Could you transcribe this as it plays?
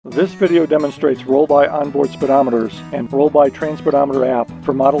This video demonstrates RollBy OnBoard Speedometers and RollBy Train Speedometer App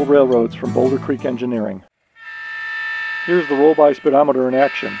for model railroads from Boulder Creek Engineering. Here's the RollBy speedometer in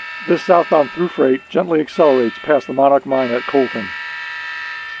action. This southbound through freight gently accelerates past the Monarch Mine at Colton.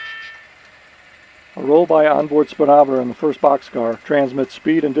 A RollBy OnBoard Speedometer in the first boxcar transmits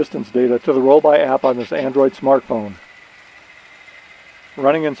speed and distance data to the RollBy app on this Android smartphone.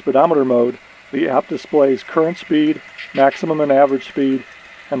 Running in speedometer mode, the app displays current speed, maximum and average speed,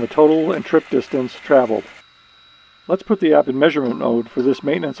 and the total and trip distance traveled. Let's put the app in measurement mode for this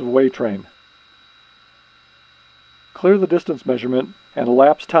maintenance of way train. Clear the distance measurement and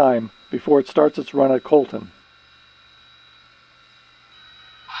elapsed time before it starts its run at Colton.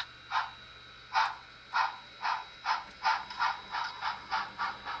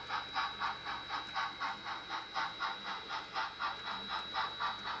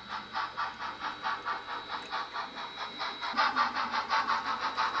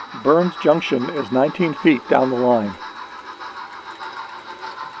 Burns Junction is 19 feet down the line.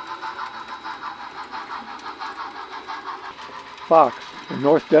 Fox, in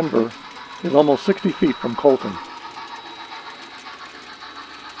North Denver, is almost 60 feet from Colton.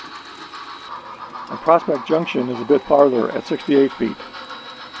 And Prospect Junction is a bit farther at 68 feet.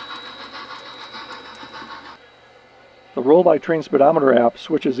 The RollBy Train Speedometer app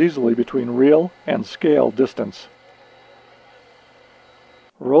switches easily between real and scale distance.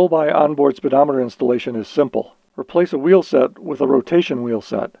 RollBy OnBoard Speedometer installation is simple. Replace a wheel set with a rotation wheel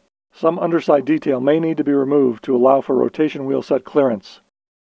set. Some underside detail may need to be removed to allow for rotation wheel set clearance.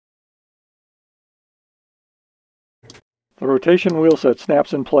 The rotation wheel set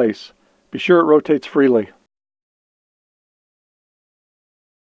snaps in place. Be sure it rotates freely.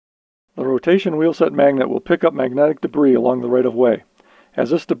 The rotation wheel set magnet will pick up magnetic debris along the right-of-way. As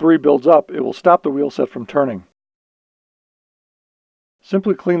this debris builds up, it will stop the wheel set from turning.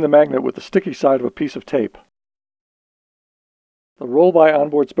 Simply clean the magnet with the sticky side of a piece of tape. The RollBy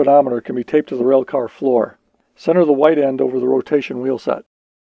OnBoard Speedometer can be taped to the railcar floor. Center the white end over the rotation wheel set.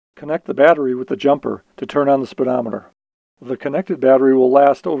 Connect the battery with the jumper to turn on the speedometer. The connected battery will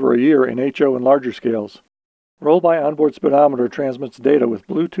last over a year in HO and larger scales. RollBy OnBoard Speedometer transmits data with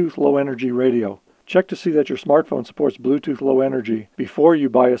Bluetooth Low Energy radio. Check to see that your smartphone supports Bluetooth Low Energy before you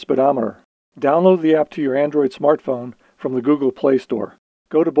buy a speedometer. Download the app to your Android smartphone from the Google Play Store.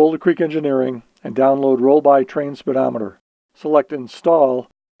 Go to Boulder Creek Engineering and download RollBy Train Speedometer. Select Install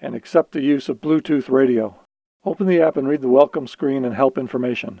and accept the use of Bluetooth radio. Open the app and read the welcome screen and help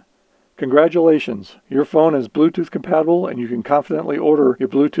information. Congratulations! Your phone is Bluetooth compatible and you can confidently order your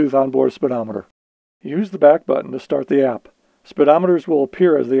Bluetooth onboard speedometer. Use the back button to start the app. Speedometers will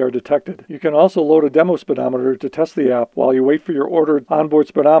appear as they are detected. You can also load a demo speedometer to test the app while you wait for your ordered onboard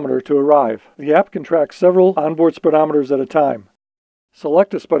speedometer to arrive. The app can track several onboard speedometers at a time.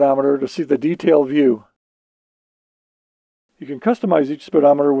 Select a speedometer to see the detailed view. You can customize each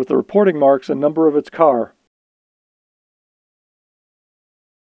speedometer with the reporting marks and number of its car.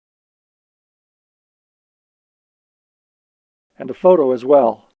 And a photo as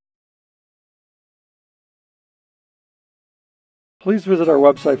well. Please visit our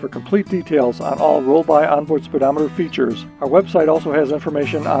website for complete details on all RollBy OnBoard Speedometer features. Our website also has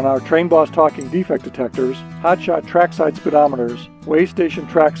information on our Train Boss Talking defect detectors, hotshot trackside speedometers, way station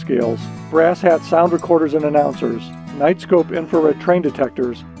track scales, brass hat sound recorders and announcers, nightscope infrared train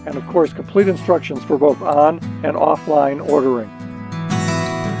detectors, and of course complete instructions for both on and offline ordering.